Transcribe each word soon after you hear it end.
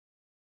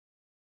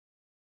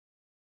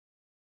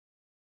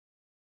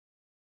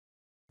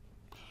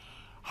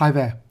Hi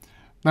there.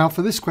 Now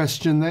for this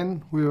question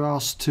then, we were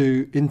asked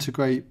to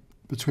integrate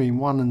between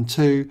 1 and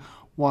 2,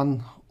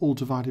 1 all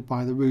divided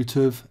by the root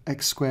of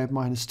x squared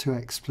minus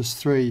 2x plus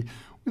 3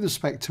 with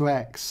respect to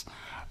x.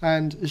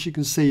 And as you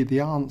can see, the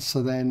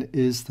answer then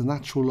is the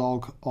natural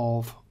log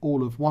of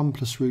all of 1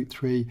 plus root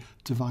 3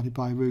 divided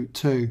by root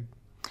 2.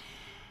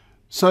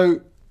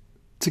 So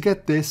to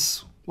get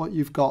this, what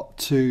you've got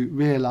to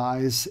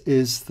realise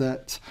is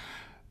that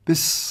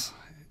this,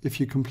 if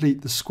you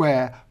complete the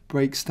square,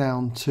 breaks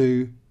down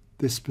to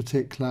this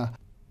particular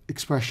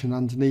expression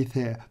underneath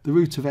here, the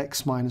root of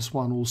x minus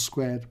 1 all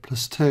squared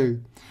plus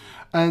 2.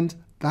 And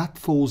that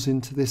falls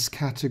into this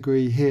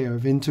category here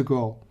of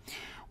integral,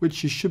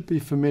 which you should be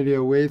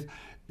familiar with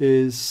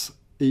is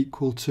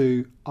equal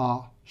to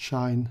r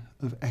sine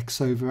of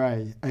x over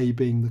a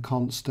being the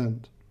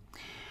constant.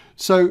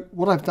 So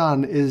what I've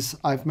done is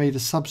I've made a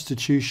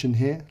substitution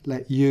here,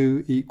 let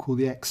u equal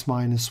the x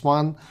minus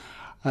 1,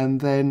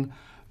 and then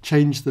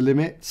change the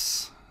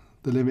limits.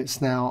 The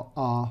limits now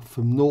are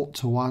from 0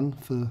 to 1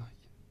 for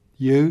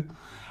u,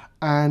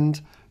 and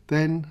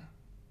then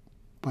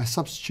by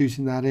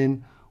substituting that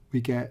in, we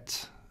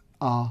get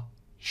r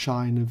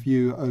sine of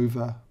u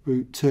over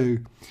root 2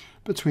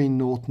 between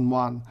 0 and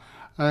 1.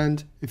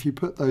 And if you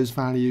put those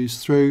values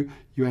through,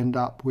 you end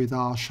up with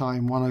r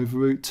sine 1 over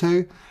root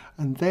 2,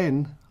 and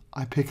then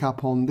I pick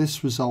up on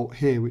this result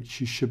here, which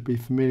you should be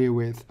familiar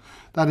with.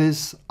 That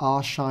is,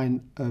 r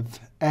sine of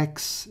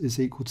x is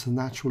equal to the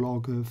natural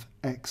log of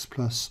x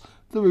plus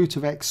the root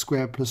of x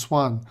squared plus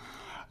 1.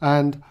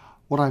 And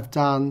what I've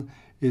done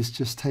is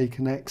just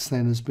taken x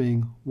then as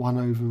being 1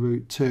 over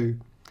root 2,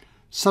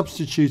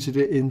 substituted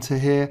it into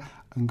here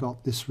and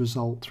got this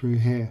result through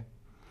here.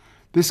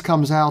 This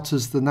comes out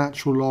as the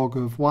natural log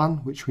of 1,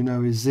 which we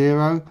know is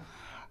 0,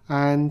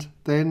 and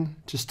then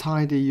just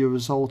tidy your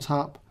result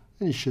up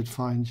and you should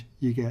find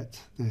you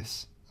get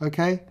this.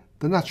 Okay,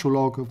 the natural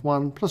log of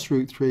 1 plus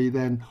root 3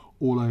 then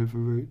all over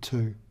root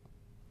 2.